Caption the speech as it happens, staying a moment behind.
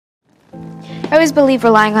I always believed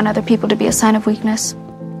relying on other people to be a sign of weakness.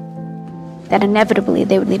 That inevitably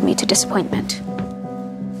they would lead me to disappointment.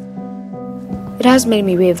 It has made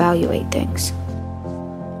me reevaluate things.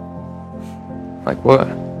 Like what?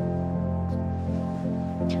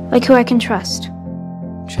 Like who I can trust.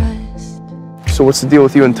 So what's the deal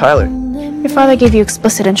with you and Tyler? Your father gave you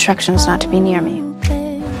explicit instructions not to be near me.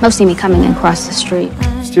 Mostly me coming in across the street.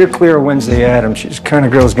 Steer clear of Wednesday Addams. She's the kind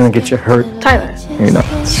of girl who's gonna get you hurt. Tyler. You're not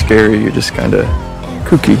scary, you're just kinda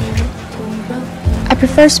kooky. I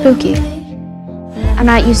prefer spooky. I'm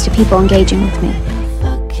not used to people engaging with me.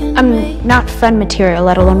 I'm not friend material,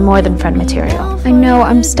 let alone more than friend material. I know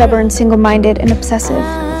I'm stubborn, single-minded, and obsessive.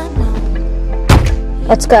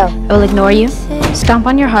 Let's go. I will ignore you, stomp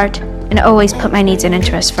on your heart, and always put my needs and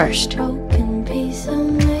interests first.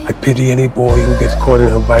 I pity any boy who gets caught in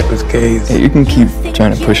her viper's gaze. Hey, you can keep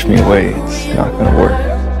trying to push me away, it's not gonna work.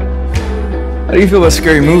 How do you feel about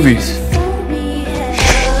scary movies?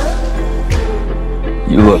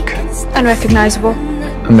 You look Unrecognizable.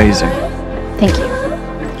 amazing. Thank you.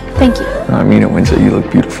 Thank you. No, I mean it, Wednesday, you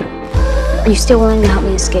look beautiful. Are you still willing to help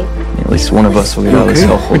me escape? At least one of us will get out of this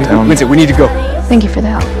hellhole town. Wednesday, we need to go. Thank you for the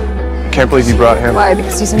help. Can't believe you brought him. Why,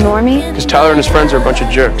 because he's a normie? Because Tyler and his friends are a bunch of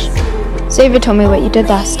jerks. Xavier told me what you did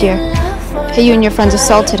last year. How you and your friends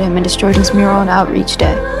assaulted him and destroyed his mural on Outreach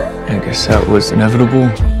Day. I guess that was inevitable.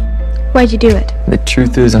 Why'd you do it? The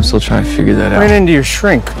truth is, I'm still trying to figure that Ran out. into your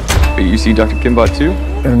shrink. But you see Dr. Kimbot too?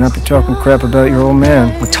 Better not be talking crap about your old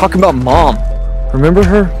man. We're talking about Mom. Remember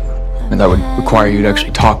her? And that would require you to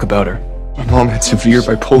actually talk about her. My mom had severe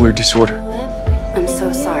bipolar disorder. I'm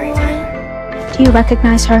so sorry, Tyler. Do you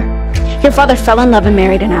recognize her? Your father fell in love and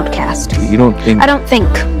married an outcast. You don't think... I don't think.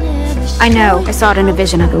 I know. I saw it in a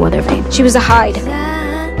vision of the weather vane. She was a Hyde.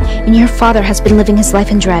 And your father has been living his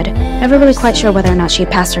life in dread. Never really quite sure whether or not she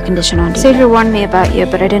had passed her condition on to you. Xavier warned me about you,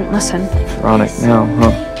 but I didn't listen. Ironic now,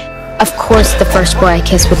 huh? Of course, the first boy I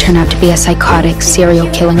kissed would turn out to be a psychotic,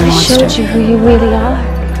 serial-killing monster. I showed you who you really are.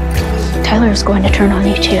 Tyler is going to turn on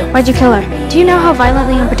you, too. Why'd you kill her? Do you know how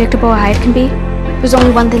violently unpredictable a Hyde can be? There's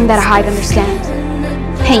only one thing that a Hyde understands.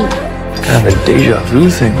 Pain. Kind of a deja vu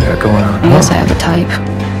thing we got going on, I guess I have a type.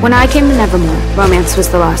 When I came to Nevermore, romance was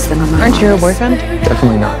the last thing on my mind. Aren't you her boyfriend?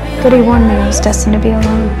 Definitely not. But he warned me I was destined to be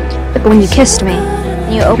alone. But when you kissed me,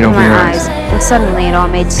 and you opened my eyes, and suddenly it all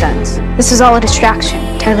made sense. This is all a distraction.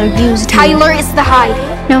 Tyler used me. Tyler is the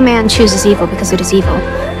Hyde! No man chooses evil because it is evil.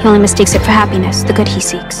 He only mistakes it for happiness, the good he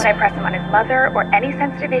seeks. When I press him on his mother or any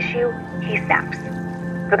sensitive issue, he snaps,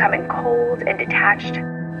 becoming cold and detached.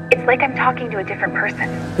 It's like I'm talking to a different person.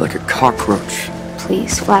 You're like a cockroach.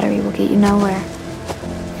 Please, flattery will get you nowhere.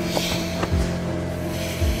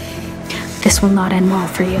 This will not end well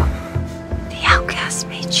for you. The outcast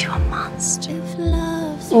made you a monster.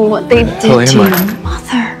 What they did Totally to am I. you.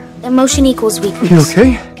 Mother. Emotion equals weakness. You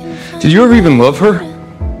okay? Did you ever even love her?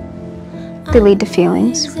 They lead to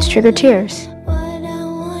feelings, which trigger tears.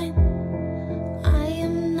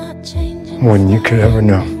 More than you could ever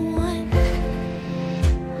know.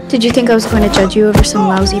 Did you think I was going to judge you over some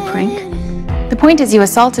lousy prank? The point is you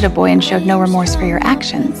assaulted a boy and showed no remorse for your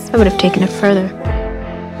actions. I would have taken it further.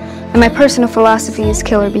 And my personal philosophy is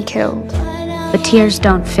kill or be killed. But tears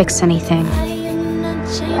don't fix anything.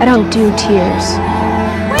 I don't do tears.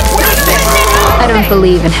 I don't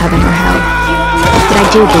believe in heaven or hell. But I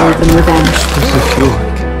do believe in revenge. What does it feel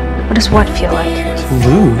like? What does what feel like? To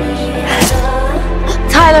lose.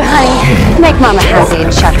 Tyler, honey, make Mama happy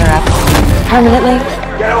and shut her up. Permanently?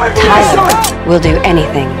 Tyler will do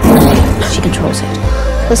anything for me. She controls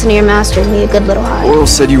it. Listen to your master and be a good little Hyde. Oral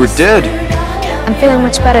said you were dead. I'm feeling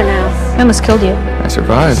much better now. I almost killed you. I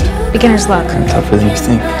survived. Beginner's luck. I'm tougher than you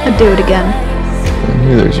think. I'd do it again. I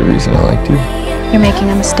knew there's a reason I liked you. You're making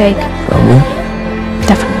a mistake. Probably.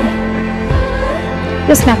 Definitely.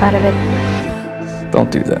 You'll snap out of it.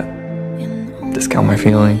 Don't do that. Discount my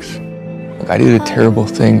feelings. Look, I did a terrible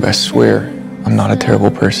thing, but I swear I'm not a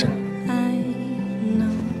terrible person.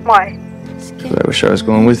 Why? Because I wish I was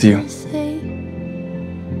going with you.